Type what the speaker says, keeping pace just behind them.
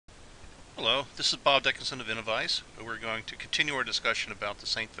Hello, this is Bob Dickinson of Innovice. We're going to continue our discussion about the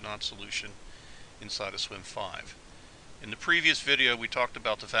Saint-Venant solution inside of SWM5. In the previous video we talked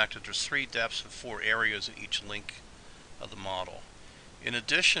about the fact that there's 3 depths and 4 areas in each link of the model. In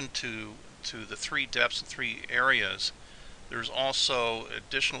addition to the 3 depths and 3 areas, there's also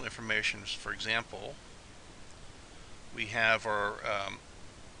additional information. For example, we have our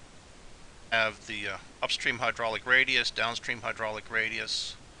the upstream hydraulic radius, downstream hydraulic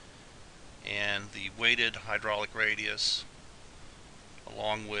radius, and the weighted hydraulic radius,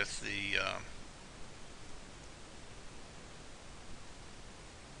 along with the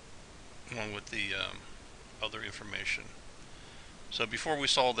other information. So before we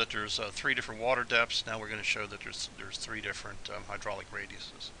saw that there's 3 different water depths. Now we're going to show that there's 3 different hydraulic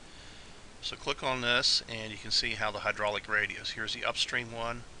radiuses. So click on this and you can see how the hydraulic radius. Here's the upstream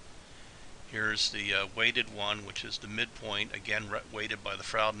one. Here's the weighted one, which is the midpoint, again weighted by the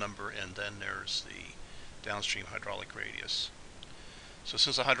Froude number, and then there's the downstream hydraulic radius. So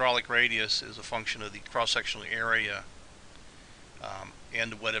since the hydraulic radius is a function of the cross-sectional area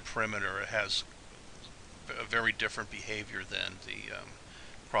and the wetted perimeter, it has a very different behavior than the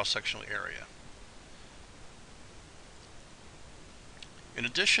cross-sectional area. In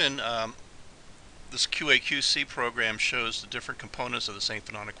addition, this QA/QC program shows the different components of the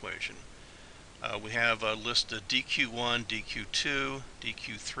Saint-Venant equation. We have a list of DQ1, DQ2,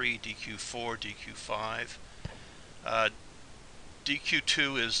 DQ3, DQ4, DQ5.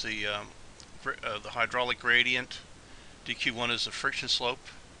 DQ2 is the hydraulic gradient, DQ1 is the friction slope,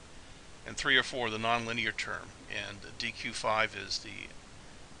 and 3 or 4 the nonlinear term, and DQ5 is the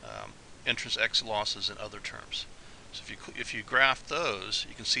entrance exit losses and other terms. So if you graph those,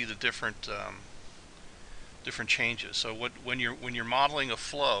 you can see the different changes. So when you're modeling a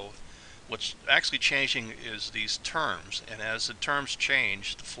flow, what's actually changing is these terms, and as the terms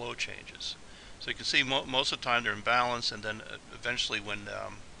change, the flow changes. So you can see most of the time they're in balance, and then eventually when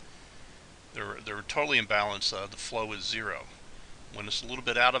they're totally in balance, the flow is 0. When it's a little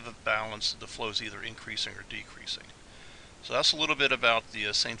bit out of balance, the flow is either increasing or decreasing. So that's a little bit about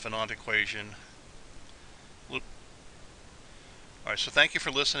the Saint-Venant equation. Alright, so thank you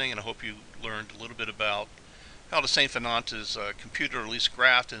for listening, and I hope you learned a little bit about how the Saint-Venant is computed or at least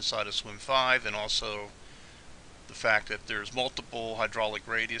graphed inside of SWM5, and also the fact that there's multiple hydraulic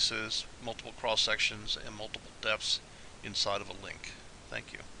radiuses, multiple cross sections, and multiple depths inside of a link.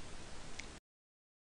 Thank you.